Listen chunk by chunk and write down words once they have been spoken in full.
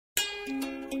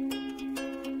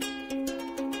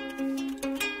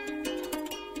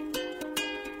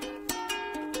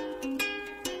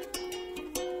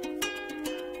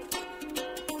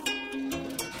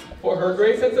her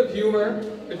great sense of humor,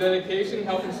 her dedication in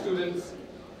helping students,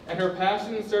 and her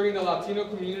passion in serving the Latino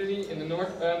community in the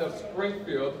north end of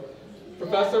Springfield,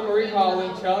 Professor Maureen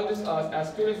Holland challenges us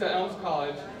as students at Elms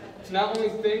College to not only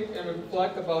think and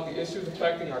reflect about the issues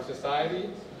affecting our society,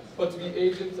 but to be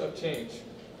agents of change.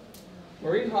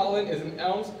 Maureen Holland is an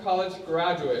Elms College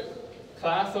graduate,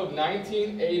 class of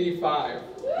 1985,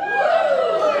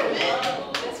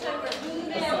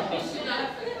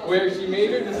 where she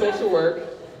majored in social work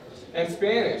and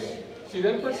Spanish. She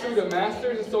then pursued a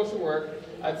master's in social work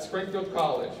at Springfield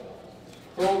College.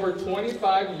 For over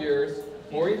 25 years,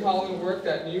 Maureen Holland worked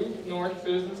at New North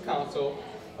Citizens Council,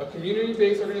 a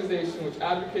community-based organization which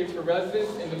advocates for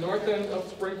residents in the north end of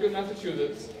Springfield,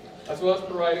 Massachusetts, as well as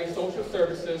providing social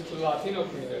services to the Latino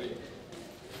community.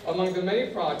 Among the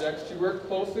many projects, she worked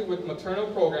closely with maternal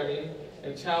programming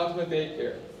and childhood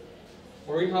daycare.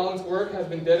 Maureen Holland's work has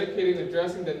been dedicated in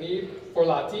addressing the need for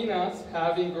Latinas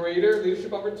having greater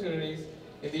leadership opportunities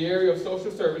in the area of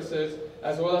social services,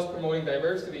 as well as promoting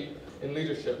diversity in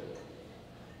leadership.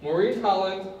 Maureen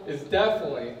Holland is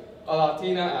definitely a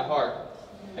Latina at heart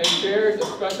and shares a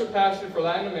special passion for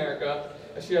Latin America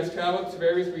as she has traveled to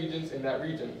various regions in that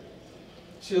region.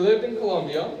 She lived in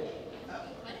Colombia,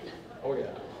 oh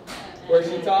yeah, where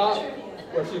she taught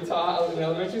in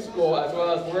elementary school as well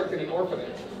as worked in an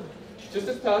orphanage. Just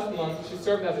this past month, she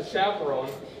served as a chaperone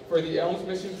for the Elms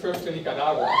mission trip to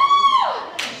Nicaragua.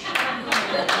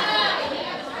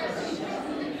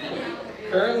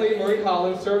 Currently, Maureen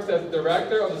Holland serves as the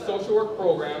director of the social work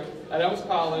program at Elms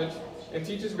College and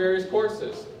teaches various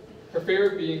courses, her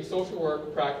favorite being social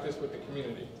work practice with the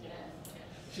community.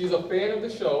 She's a fan of the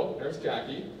show, Nurse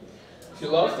Jackie. She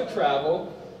loves to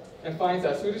travel and finds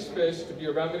that Swedish fish to be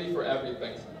a remedy for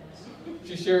everything.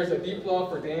 She shares a deep love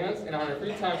for dance, and on her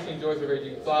free time she enjoys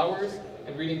arranging flowers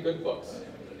and reading good books.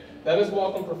 Let us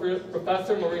welcome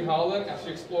Professor Maureen Holland as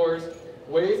she explores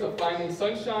ways of finding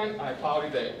sunshine on a cloudy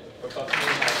day. Professor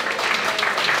Maureen Holland.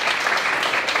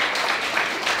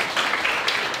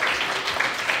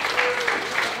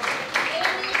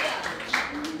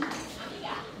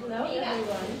 Hello,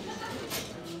 everyone.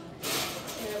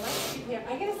 Here,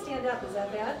 I gotta stand up. Is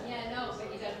that bad? Yeah, no,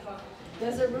 but you gotta talk.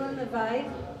 Does it ruin the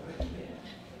vibe?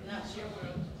 Not sure.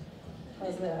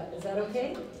 How's that? Is that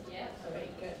okay? Yeah. All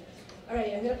right, good. All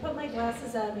right, I'm gonna put my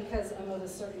glasses on because I'm of a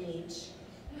certain age.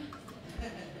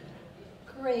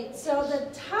 Great, so the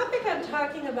topic I'm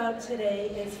talking about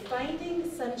today is finding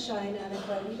sunshine on a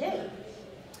cloudy day.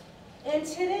 And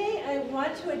today I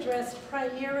want to address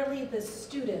primarily the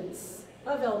students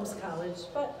of Elms College,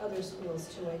 but other schools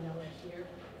too, I know are here.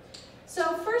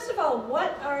 So first of all,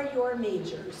 what are your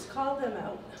majors? Call them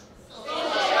out.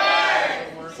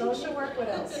 Social work, what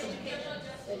else?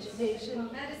 Education.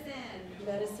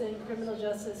 Medicine, criminal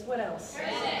justice, what else?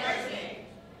 Nursing.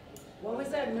 What was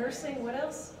that? Nursing, what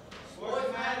else?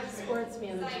 Sports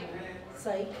management.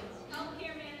 Psych.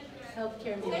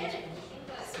 Healthcare management.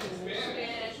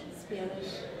 Spanish.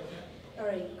 All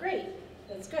right, great.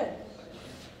 That's good.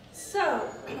 So,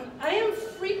 I am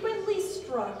frequently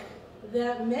struck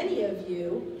that many of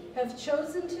you have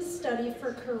chosen to study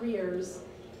for careers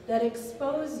that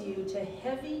expose you to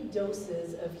heavy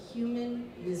doses of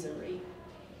human misery.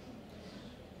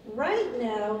 Right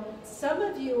now, some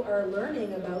of you are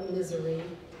learning about misery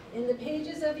in the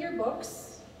pages of your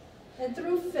books and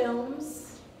through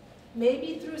films,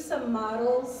 maybe through some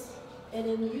models and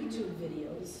in YouTube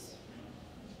videos.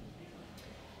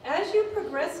 As you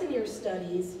progress in your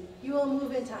studies, you will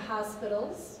move into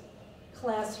hospitals,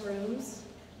 classrooms,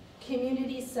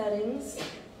 community settings,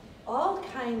 all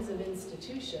kinds of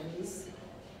institutions,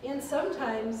 and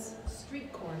sometimes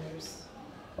street corners.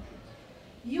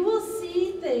 You will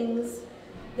see things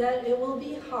that it will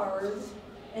be hard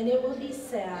and it will be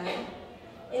sad,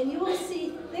 and you will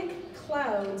see thick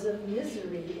clouds of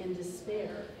misery and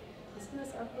despair. Isn't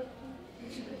this uplifting?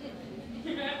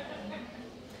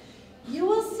 You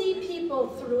will see people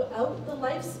throughout the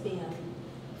lifespan,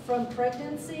 from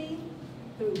pregnancy,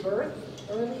 through birth,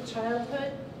 early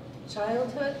childhood,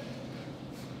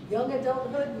 young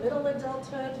adulthood, middle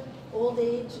adulthood, old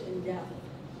age, and death.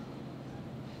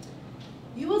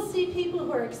 You will see people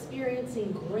who are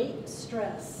experiencing great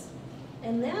stress,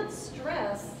 and that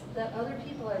stress that other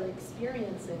people are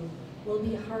experiencing will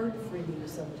be hard for you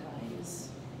sometimes.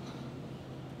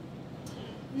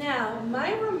 Now,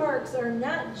 my remarks are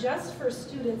not just for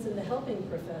students in the helping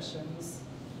professions.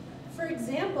 For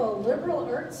example, liberal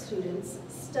arts students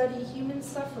study human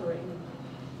suffering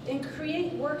and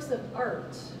create works of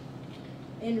art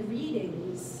and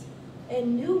readings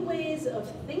and new ways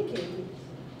of thinking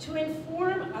to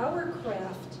inform our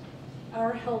craft,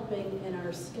 our helping, and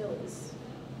our skills.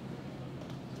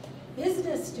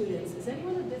 Business students, is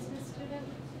anyone a business student?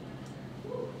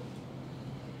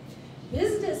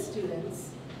 Business students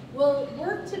will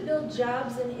work to build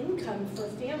jobs and income for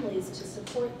families to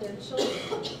support their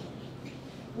children.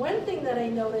 One thing that I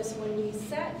noticed when we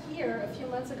sat here a few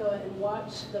months ago and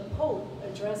watched the Pope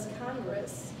address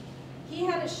Congress, he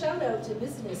had a shout out to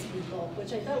business people,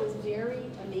 which I thought was very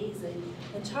amazing,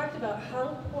 and talked about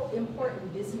how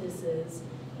important business is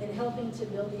in helping to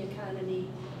build the economy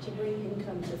to bring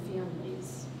income to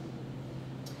families.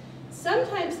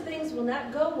 Sometimes things will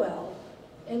not go well,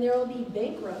 and there will be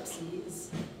bankruptcies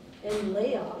and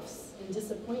layoffs and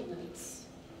disappointments.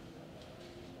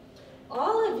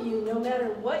 All of you, no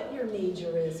matter what your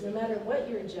major is, no matter what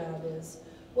your job is,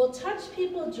 will touch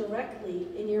people directly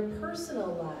in your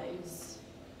personal lives.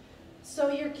 So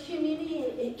your community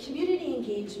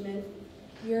engagement,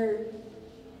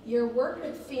 your work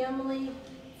with family,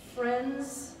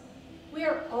 friends, we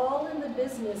are all in the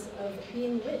business of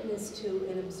being witness to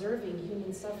and observing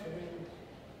human suffering.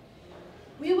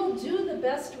 We will do the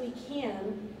best we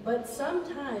can, but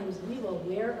sometimes we will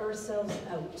wear ourselves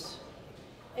out.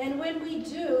 And when we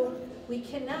do, we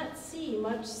cannot see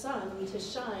much sun to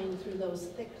shine through those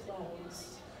thick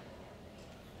clouds.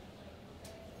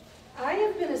 I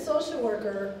have been a social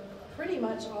worker pretty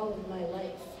much all of my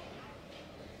life.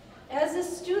 As a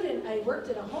student, I worked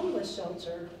in a homeless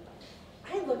shelter.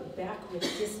 I look back with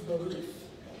disbelief.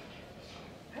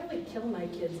 I would kill my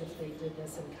kids if they did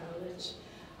this in college.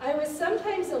 I was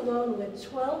sometimes alone with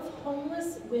 12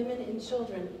 homeless women and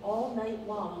children all night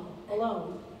long,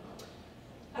 alone.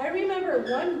 I remember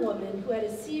one woman who had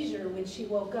a seizure when she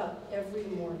woke up every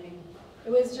morning. It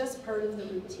was just part of the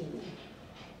routine.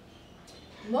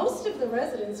 Most of the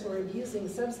residents were abusing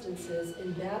substances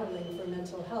and battling for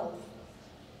mental health.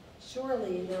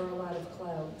 Surely there were a lot of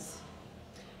clouds.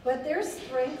 But their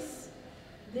strengths,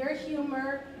 their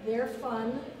humor, their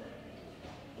fun,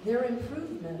 their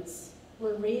improvements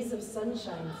were rays of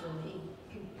sunshine for me.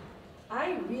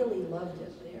 I really loved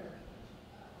it there.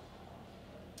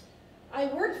 I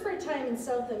worked for a time in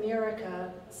South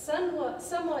America, somewhat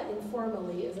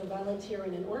informally as a volunteer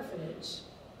in an orphanage.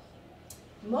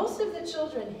 Most of the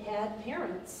children had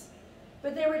parents,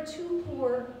 but they were too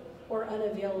poor or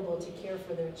unavailable to care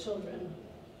for their children.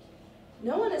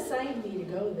 No one assigned me to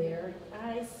go there.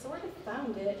 I sort of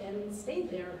found it and stayed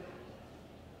there.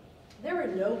 There were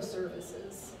no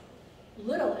services,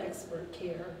 little expert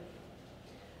care.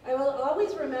 I will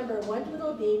always remember one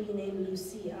little baby named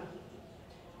Lucia,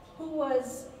 who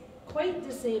was quite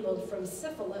disabled from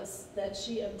syphilis that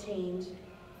she obtained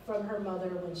from her mother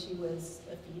when she was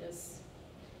a fetus.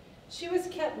 She was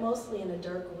kept mostly in a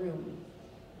dark room.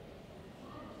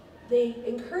 They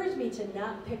encouraged me to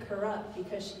not pick her up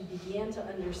because she began to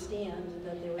understand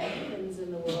that there were humans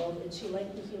in the world and she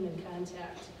liked the human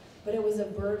contact, but it was a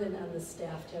burden on the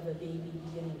staff to have a baby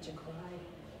beginning to cry.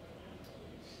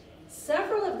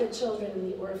 Several of the children in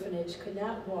the orphanage could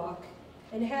not walk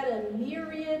and had a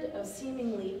myriad of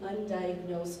seemingly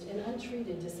undiagnosed and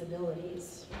untreated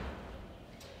disabilities.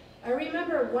 I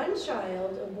remember one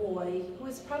child, a boy, who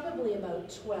was probably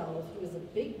about 12, he was a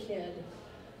big kid,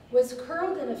 was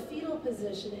curled in a fetal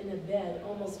position in a bed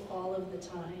almost all of the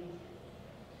time.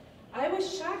 I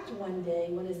was shocked one day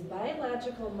when his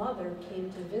biological mother came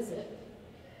to visit.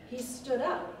 He stood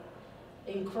up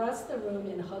and crossed the room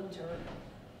and hugged her.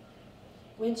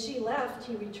 When she left,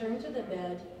 he returned to the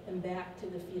bed and back to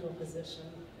the fetal position.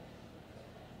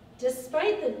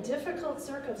 Despite the difficult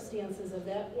circumstances of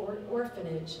that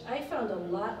orphanage, I found a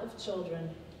lot of children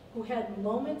who had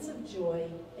moments of joy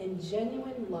and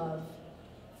genuine love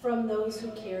from those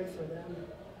who cared for them.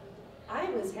 I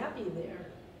was happy there.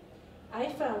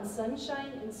 I found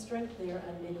sunshine and strength there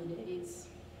on many days.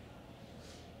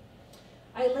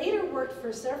 I later worked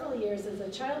for several years as a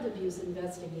child abuse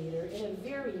investigator in a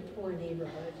very poor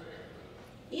neighborhood.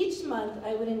 Each month,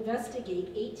 I would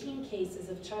investigate 18 cases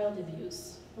of child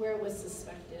abuse where it was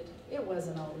suspected. It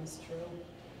wasn't always true.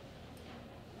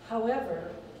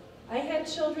 However, I had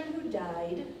children who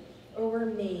died or were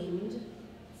maimed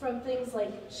from things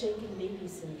like shaken baby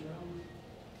syndrome.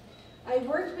 I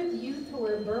worked with youth who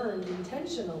were burned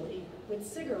intentionally with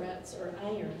cigarettes or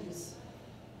irons.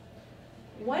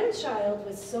 One child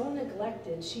was so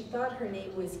neglected, she thought her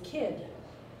name was Kid.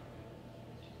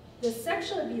 The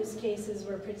sexual abuse cases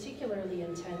were particularly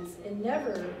intense and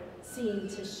never seemed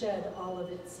to shed all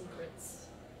of its secrets.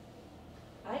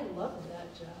 I loved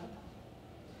that job.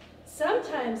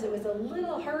 Sometimes it was a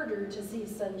little harder to see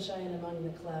sunshine among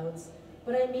the clouds,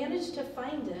 but I managed to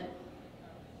find it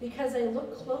because I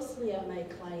looked closely at my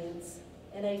clients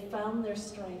and I found their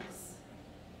strengths.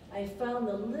 I found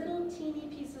the little teeny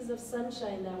pieces of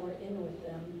sunshine that were in with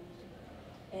them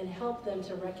and helped them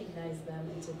to recognize them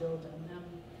and to build on them.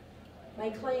 My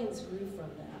clients grew from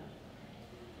that.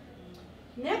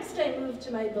 Next, I moved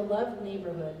to my beloved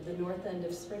neighborhood, the north end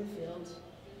of Springfield.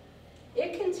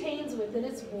 It contains within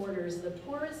its borders the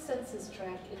poorest census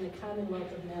tract in the Commonwealth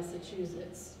of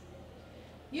Massachusetts.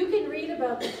 You can read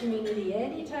about the community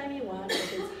anytime you want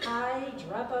with its high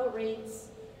dropout rates,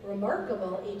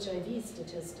 remarkable HIV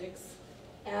statistics,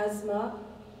 asthma,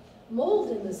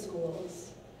 mold in the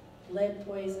schools, lead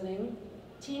poisoning,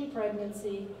 teen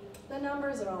pregnancy. The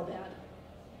numbers are all bad.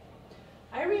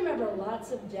 I remember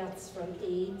lots of deaths from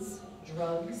AIDS,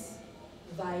 drugs,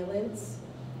 violence,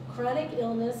 chronic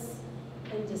illness,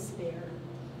 and despair.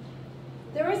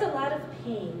 There was a lot of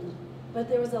pain, but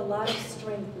there was a lot of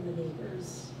strength in the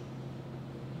neighbors.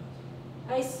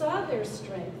 I saw their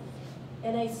strength,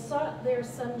 and I sought their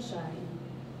sunshine.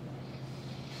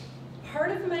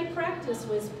 Part of my practice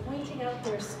was pointing out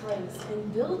their strengths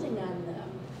and building on them.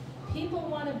 People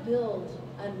want to build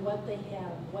on what they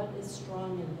have, what is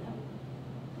strong in them.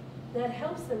 That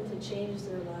helps them to change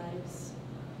their lives.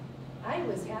 I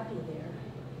was happy there.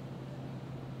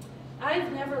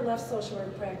 I've never left social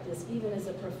work practice, even as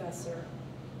a professor.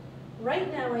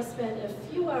 Right now, I spend a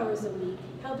few hours a week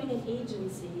helping an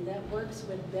agency that works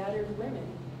with battered women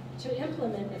to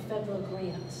implement a federal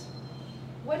grant.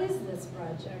 What is this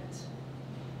project?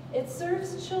 It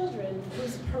serves children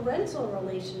whose parental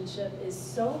relationship is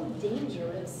so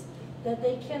dangerous that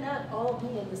they cannot all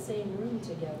be in the same room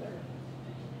together.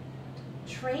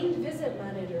 Trained visit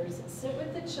monitors sit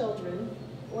with the children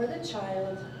or the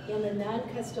child and the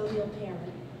non-custodial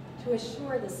parent to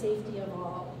assure the safety of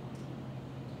all.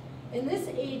 In this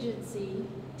agency,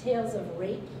 tales of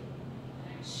rape,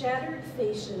 shattered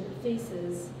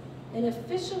faces, and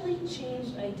officially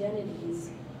changed identities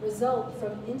result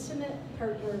from intimate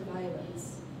partner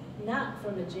violence, not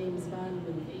from a James Bond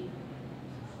movie.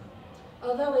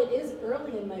 Although it is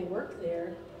early in my work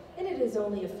there, and it is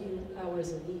only a few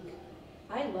hours a week,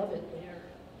 I love it there.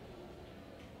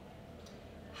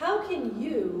 How can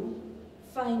you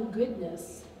find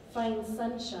goodness, find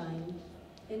sunshine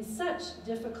in such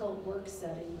difficult work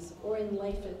settings or in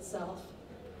life itself?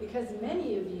 Because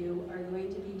many of you are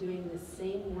going to be doing the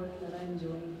same work that I'm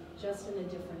doing, just in a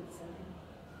different setting.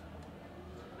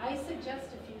 I suggest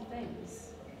a few things.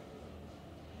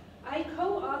 I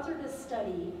co-authored a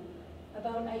study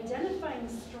about identifying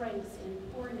strengths in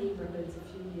poor neighborhoods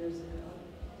a few years ago.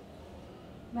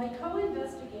 My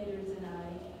co-investigators and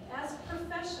I asked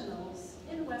professionals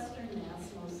in Western Mass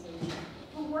mostly,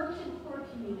 who worked in poor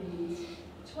communities,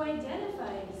 to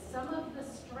identify some of the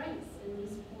strengths in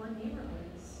these poor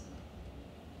neighborhoods.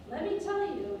 Let me tell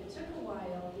you, it took a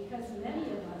while because many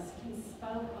of us can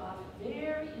spout off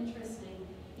very interesting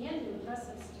and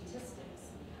impressive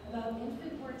statistics about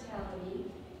infant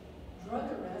mortality, drug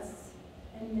arrests,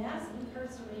 and mass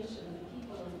incarceration of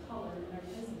people of color in our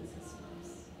prison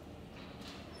systems.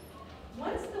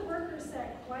 Once the workers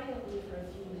sat quietly for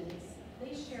a few minutes,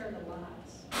 they shared a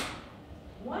lot.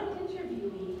 One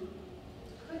interviewee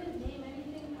couldn't name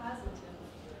anything positive.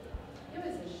 It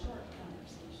was a short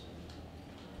conversation.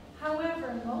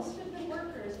 However, most of the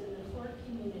workers in the poor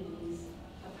communities,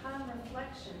 upon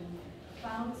reflection,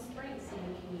 found strengths in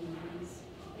the communities.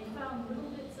 They found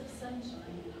little bits of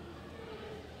sunshine.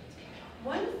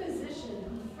 One physician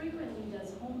who frequently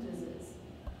does home visits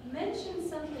mentioned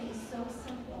something so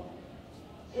simple.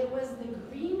 It was the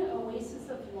green oasis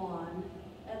of lawn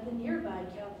at the nearby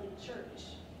Catholic church.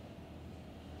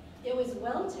 It was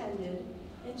well tended,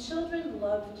 and children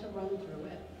loved to run through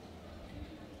it.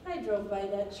 I drove by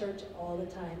that church all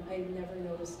the time. I never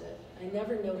noticed it. I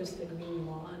never noticed the green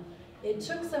lawn. It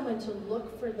took someone to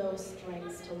look for those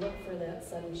strengths, to look for that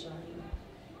sunshine.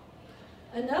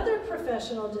 Another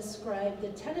professional described the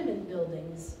tenement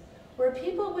buildings where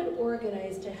people would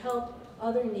organize to help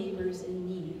other neighbors in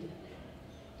need.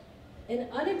 An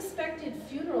unexpected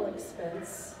funeral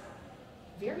expense,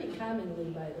 very commonly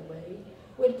by the way,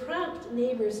 would prompt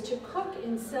neighbors to cook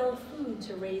and sell food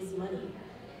to raise money.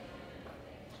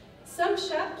 Some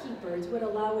shopkeepers would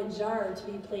allow a jar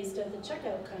to be placed at the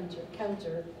checkout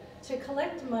counter to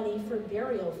collect money for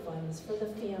burial funds for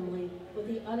the family with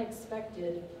the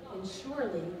unexpected and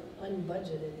surely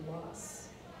unbudgeted loss.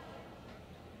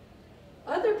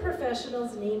 Other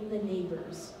professionals named the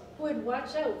neighbors who would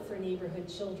watch out for neighborhood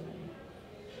children.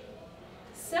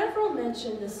 Several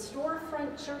mentioned the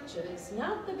storefront churches,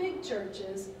 not the big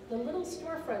churches, the little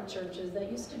storefront churches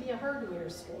that used to be a hardware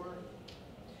store.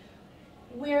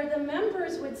 where the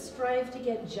members would strive to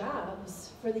get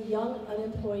jobs for the young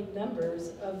unemployed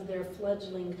members of their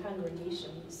fledgling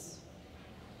congregations.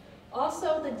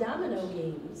 Also the domino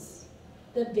games,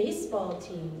 the baseball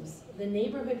teams, the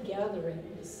neighborhood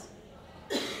gatherings.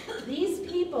 These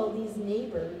people, these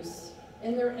neighbors,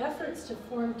 and their efforts to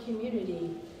form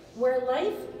community where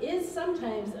life is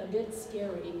sometimes a bit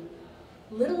scary,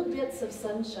 little bits of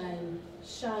sunshine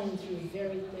shine through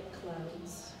very thick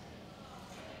clouds.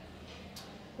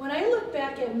 When I look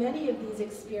back at many of these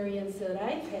experiences that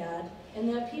I've had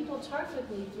and that people talked with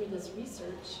me through this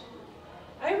research,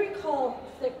 I recall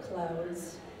thick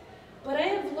clouds, but I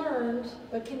have learned,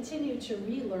 but continue to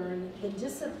relearn, the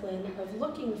discipline of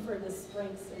looking for the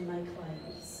strengths in my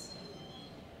clients.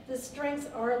 The strengths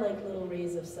are like little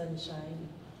rays of sunshine.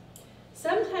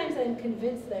 Sometimes I'm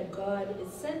convinced that God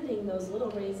is sending those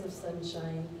little rays of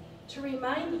sunshine to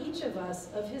remind each of us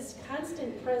of his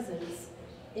constant presence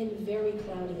in very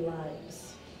cloudy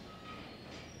lives.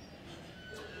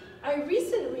 I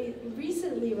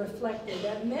recently reflected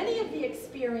that many of the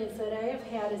experience that I have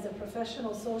had as a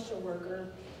professional social worker,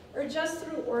 or just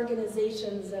through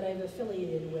organizations that I've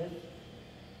affiliated with,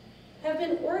 have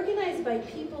been organized by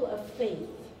people of faith,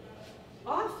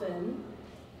 often,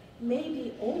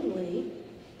 maybe only,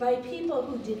 by people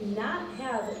who did not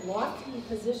have lofty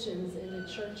positions in the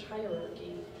church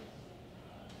hierarchy.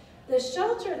 The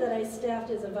shelter that I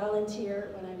staffed as a volunteer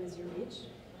when I was your age,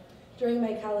 during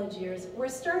my college years, were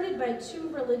started by two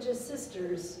religious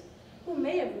sisters who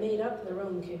may have made up their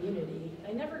own community.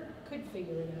 I never could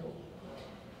figure it out.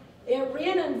 It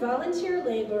ran on volunteer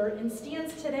labor and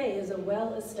stands today as a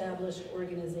well-established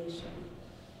organization.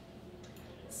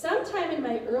 Sometime in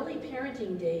my early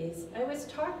parenting days, I was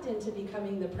talked into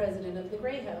becoming the president of the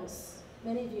Gray House.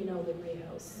 Many of you know the Gray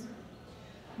House.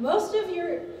 Most of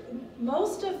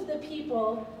the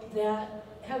people that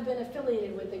have been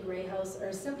affiliated with the Gray House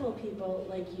are simple people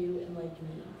like you and like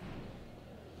me.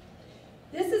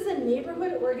 This is a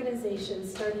neighborhood organization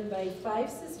started by 5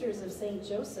 Sisters of St.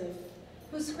 Joseph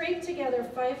who scraped together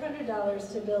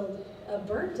 $500 to build a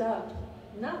burnt up,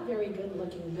 not very good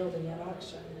looking building at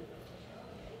auction.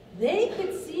 They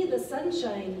could see the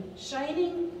sunshine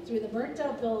shining through the burnt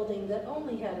out building that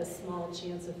only had a small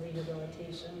chance of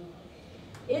rehabilitation.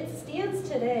 It stands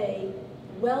today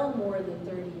well more than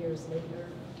 30 years later.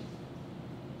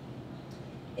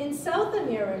 In South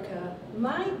America,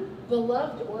 my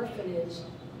beloved orphanage,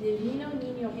 Divino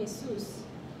Niño Jesus,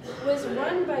 was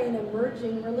run by an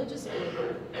emerging religious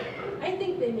order. I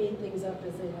think they made things up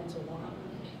as they went along.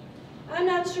 I'm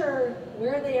not sure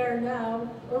where they are now,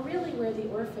 or really where the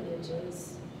orphanage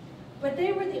is, but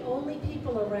they were the only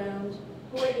people around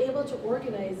who were able to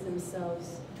organize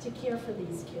themselves to care for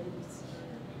these kids.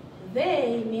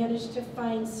 They managed to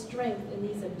find strength in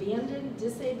these abandoned,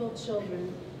 disabled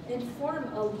children and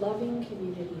form a loving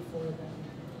community for them.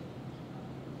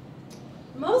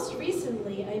 Most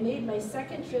recently, I made my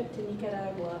second trip to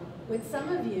Nicaragua with some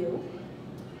of you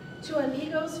to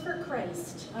Amigos for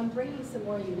Christ. I'm bringing some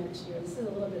more of you next year. This is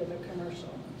a little bit of a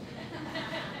commercial.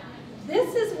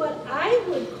 This is what I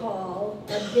would call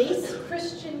a base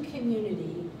Christian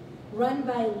community run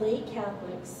by lay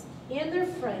Catholics and their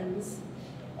friends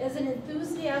as an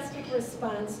enthusiastic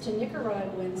response to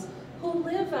Nicaraguans who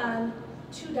live on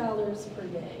 $2 per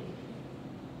day.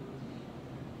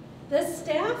 The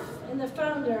staff and the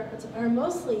founders are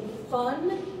mostly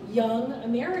fun, young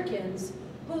Americans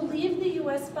who leave the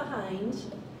U.S. behind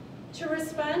to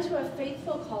respond to a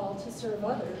faithful call to serve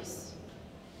others.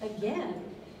 Again,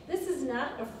 this is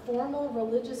not a formal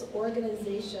religious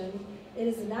organization. It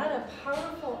is not a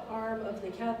powerful arm of the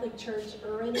Catholic Church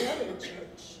or any other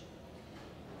church.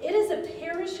 It is a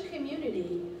parish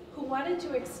community who wanted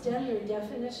to extend their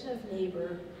definition of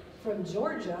neighbor from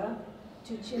Georgia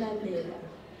to Chinandega.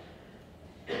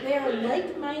 They are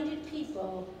like-minded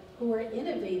people who are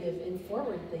innovative and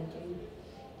forward-thinking.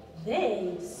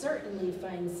 They certainly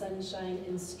find sunshine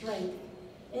and strength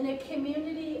in a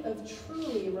community of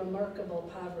truly remarkable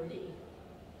poverty.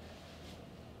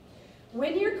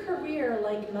 When your career,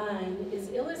 like mine, is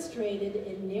illustrated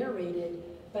and narrated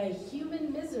by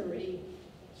human misery,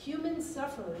 human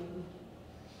suffering,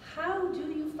 how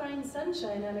do you find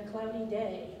sunshine on a cloudy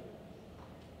day?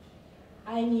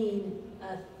 I mean,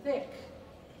 a thick,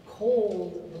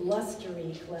 cold,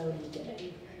 blustery, cloudy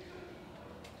day.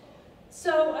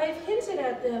 So I've hinted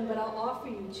at them, but I'll offer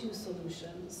you 2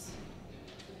 solutions.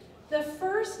 The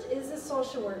first is a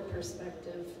social work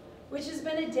perspective, which has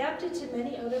been adapted to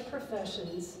many other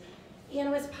professions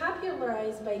and was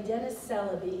popularized by Dennis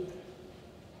Salaby.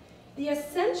 The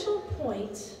essential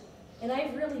point, and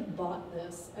I've really bought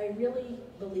this, I really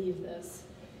believe this,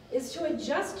 is to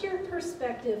adjust your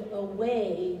perspective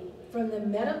away from the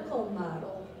medical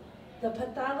model, the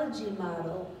pathology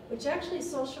model, which actually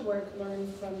social work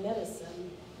learned from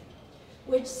medicine,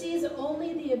 which sees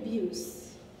only the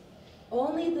abuse,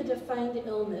 only the defined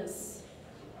illness,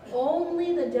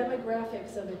 only the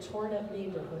demographics of a torn-up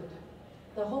neighborhood,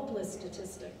 the hopeless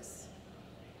statistics.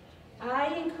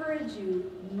 I encourage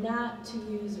you not to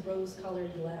use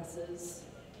rose-colored glasses.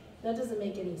 That doesn't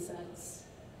make any sense.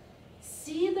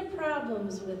 See the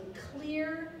problems with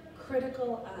clear,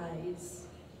 critical eyes.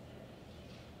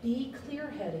 Be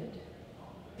clear-headed.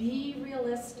 Be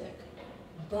realistic.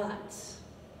 But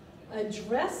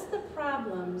address the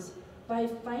problems by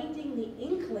finding the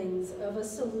inklings of a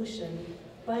solution,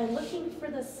 by looking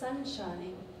for the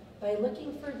sunshine, by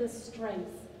looking for the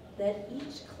strength that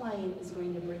each client is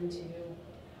going to bring to you.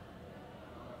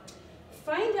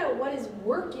 Find out what is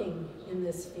working in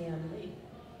this family.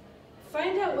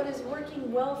 Find out what is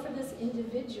working well for this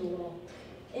individual,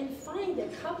 and find a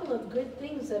couple of good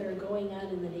things that are going on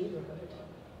in the neighborhood.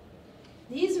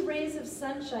 These rays of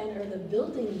sunshine are the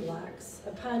building blocks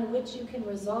upon which you can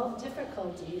resolve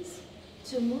difficulties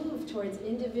to move towards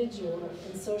individual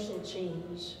and social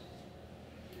change.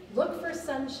 Look for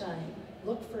sunshine.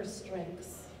 Look for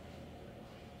strengths.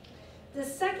 The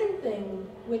second thing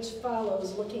which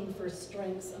follows looking for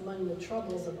strengths among the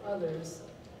troubles of others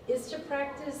is to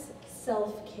practice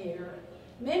self-care.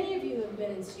 Many of you have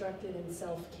been instructed in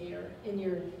self-care in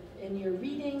your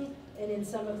reading and in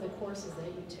some of the courses that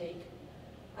you take.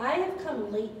 I have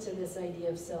come late to this idea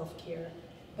of self-care,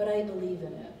 but I believe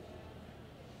in it.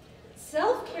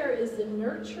 Self-care is the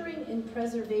nurturing and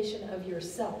preservation of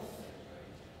yourself,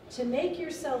 to make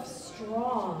yourself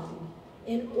strong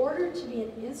in order to be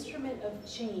an instrument of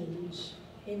change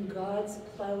in God's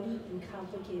cloudy and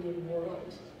complicated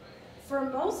world. For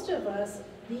most of us,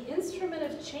 the instrument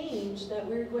of change that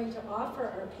we're going to offer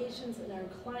our patients and our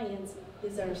clients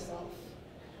is ourself,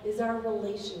 is our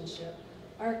relationship,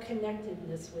 our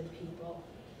connectedness with people.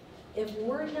 If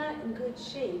we're not in good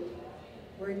shape,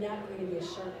 we're not going to be a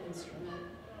sharp instrument.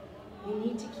 We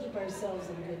need to keep ourselves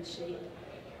in good shape.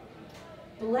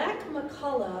 Black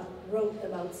McCullough wrote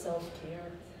about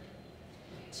self-care.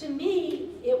 To me,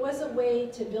 it was a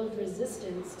way to build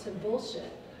resistance to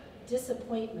bullshit,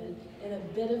 disappointment, and a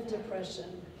bit of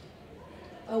depression.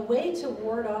 A way to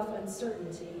ward off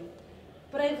uncertainty.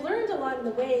 But I've learned along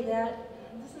the way that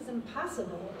this is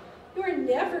impossible. You are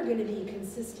never going to be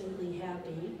consistently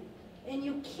happy, and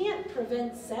you can't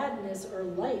prevent sadness or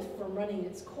life from running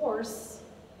its course.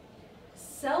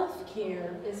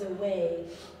 Self-care is a way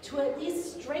to at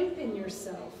least strengthen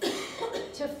yourself,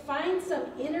 to find some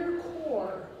inner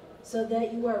core so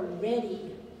that you are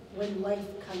ready when life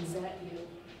comes at you.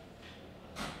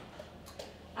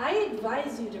 I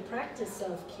advise you to practice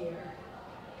self-care,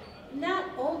 not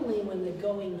only when the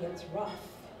going gets rough.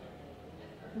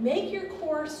 Make your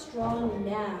core strong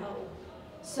now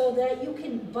so that you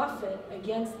can buffet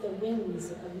against the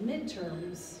winds of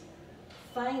midterms,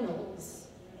 finals,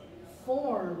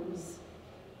 forms,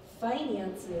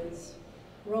 finances,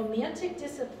 romantic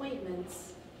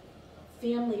disappointments,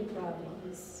 family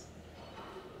problems.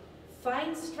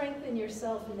 Find strength in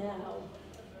yourself now,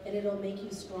 and it'll make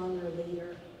you stronger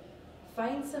later.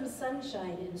 Find some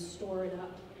sunshine and store it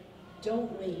up.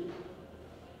 Don't wait.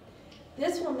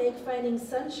 This will make finding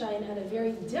sunshine on a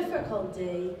very difficult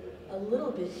day a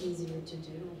little bit easier to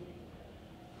do.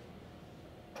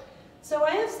 So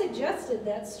I have suggested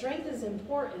that strength is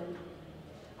important.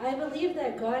 I believe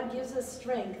that God gives us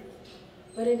strength,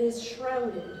 but it is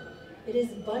shrouded. It is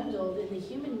bundled in the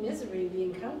human misery we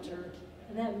encounter,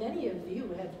 and that many of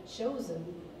you have chosen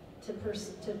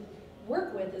to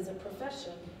work with as a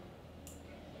profession.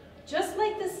 Just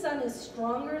like the sun is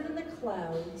stronger than the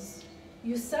clouds,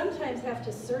 you sometimes have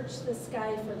to search the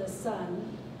sky for the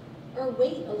sun, or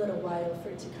wait a little while for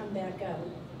it to come back out.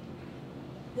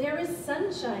 There is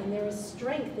sunshine, there is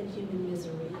strength in human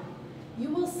misery. You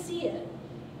will see it.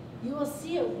 You will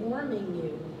see it warming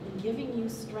you and giving you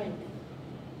strength.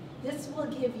 This will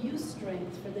give you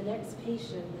strength for the next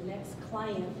patient, the next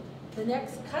client, the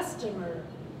next customer,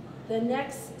 the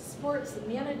next sports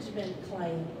management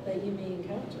client that you may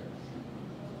encounter.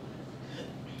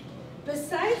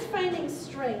 Besides finding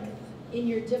strength in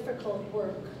your difficult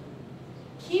work,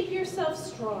 keep yourself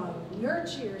strong,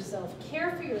 nurture yourself,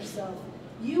 care for yourself.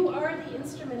 You are the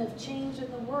instrument of change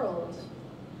in the world.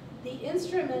 The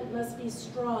instrument must be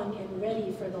strong and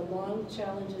ready for the long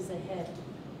challenges ahead.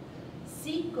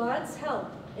 Seek God's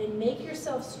help and make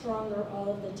yourself stronger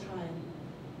all the time.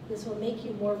 This will make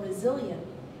you more resilient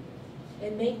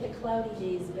and make the cloudy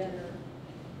days better.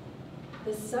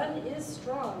 The sun is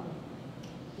strong.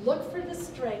 Look for the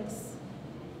strengths.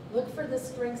 Look for the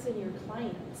strengths in your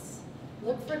clients.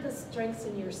 Look for the strengths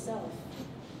in yourself.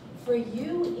 For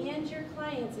you and your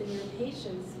clients and your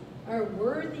patients are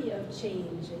worthy of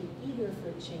change and eager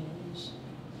for change,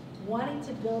 wanting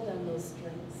to build on those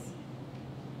strengths.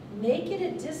 Make it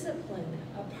a discipline,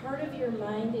 a part of your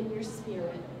mind and your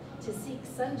spirit to seek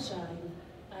sunshine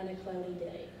on a cloudy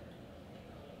day.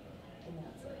 And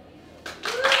that's it.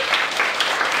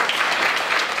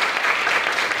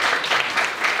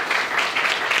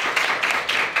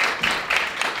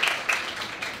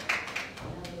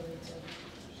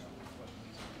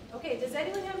 Okay, does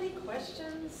anyone have any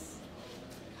questions,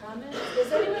 comments?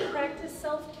 Does anyone practice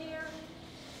self-care?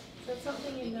 Is that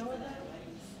something you know about?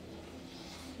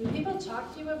 Do people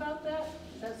talk to you about that?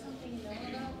 Is that something you know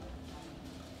about?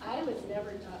 I was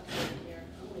never taught self-care.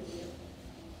 I'm with you.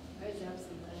 I was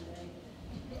absent that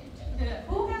day.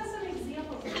 Who has some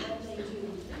examples of what they do to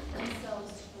keep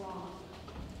themselves strong?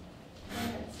 Go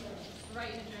ahead, Sarah.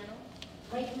 Write in a journal.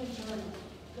 Write in a journal.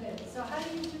 Good. So how do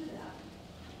you do that?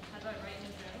 How do I write in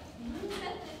a journal?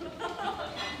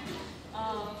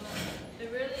 It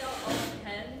really all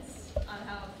depends on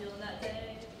how I'm feeling that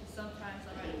day. Sometimes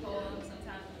I write a poem,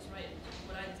 sometimes I just write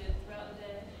what I did throughout the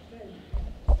day. Good.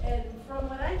 And from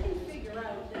what I can figure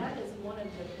out, that is one of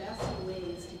the best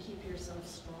ways to keep yourself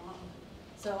strong.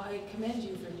 So I commend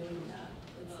you for doing that.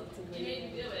 It's a great You made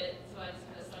thing. me do it, so I just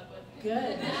kind of stuck with it.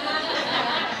 Good.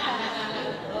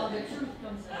 Well, the truth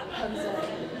comes out. Comes out.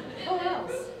 Who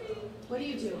else? What do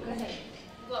you do? Go ahead.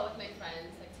 Go out with my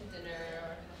friends, like to dinner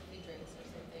or have a few drinks or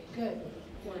something. Good.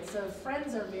 Good. So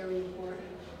friends are very important.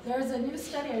 There's a new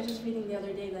study I was just reading the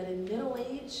other day that in middle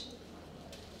age,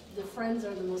 the friends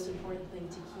are the most important thing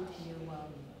to keep you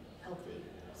healthy.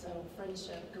 So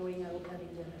friendship, going out, having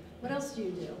dinner. What else do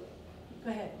you do?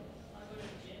 Go ahead. I go to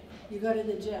the gym. You go to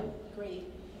the gym. Great.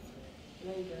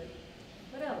 Very good.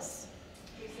 What else?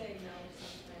 We say no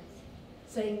sometimes.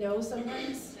 Saying no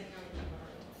sometimes? Say no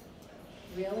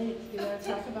tomorrow. Really? You want to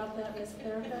talk about that, Miss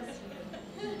Therapist?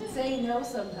 Saying no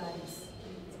sometimes.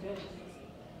 It's good.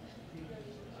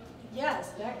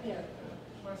 Yes, back there. It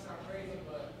might sound crazy,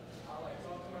 but I like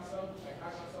talk to myself, like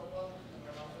hype myself up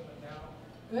when I'm feeling down.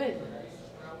 Good. When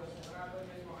I lived in high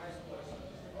school, I used to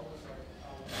always like,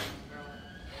 down,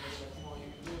 and it's like, come on,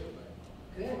 you can do it, but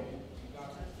Good. you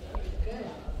got it. Good.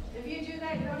 If you do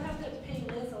that, you don't have to pay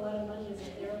Liz a lot of money as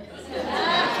a therapist.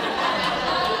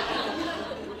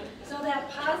 So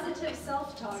that positive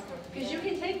self-talk, because you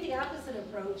can take the opposite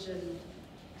approach and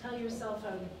tell yourself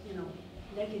how,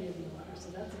 negative you are. So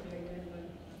that's a very good one.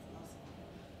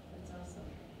 That's awesome.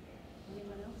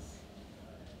 Anyone else?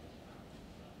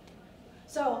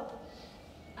 So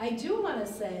I do want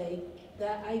to say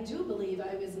that I do believe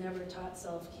I was never taught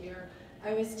self-care.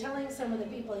 I was telling some of the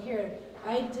people here,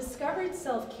 I discovered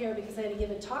self-care because I had to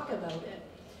give a talk about it.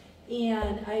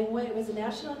 And it was a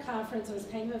national conference, it was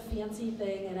kind of a fancy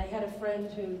thing, and I had a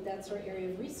friend who, that's her area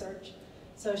of research.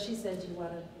 So she said, do you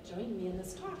want to join me in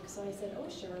this talk? So I said, oh,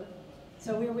 sure.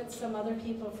 So we were with some other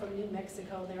people from New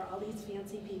Mexico. There are all these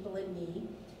fancy people and me.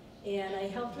 And I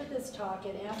helped with this talk,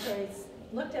 and after I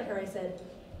looked at her, I said,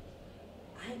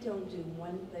 I don't do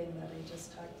one thing that I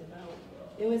just talked about.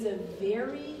 It was a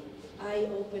very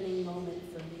eye-opening moment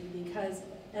for me, because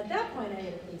at that point I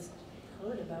had at least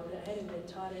heard about it, I hadn't been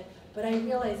taught it, but I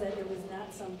realized that it was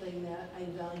not something that I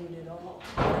valued at all.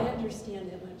 I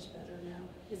understand it much better now.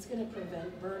 It's going to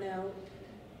prevent burnout,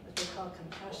 what they call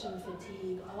compassion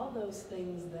fatigue, all those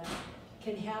things that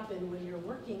can happen when you're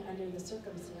working under the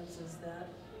circumstances that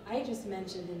I just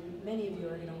mentioned, and many of you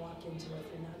are going to walk into if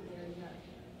you're not there yet.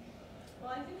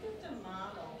 Well, I think you have to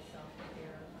model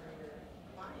self-care for your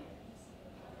clients,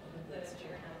 that if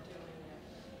you're not doing it,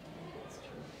 That's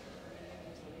true. you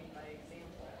need to lead by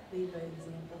example. Lead by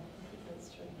example. That's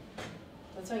true.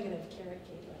 That's why I'm going to have carrot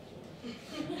cake after.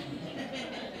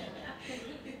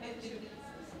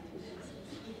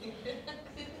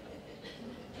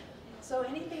 So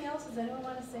anything else? Does anyone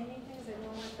want to say anything? Does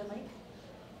anyone want the mic?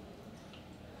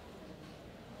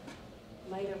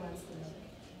 Maida wants the mic.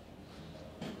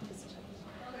 Just checking.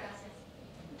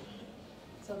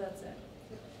 So that's it.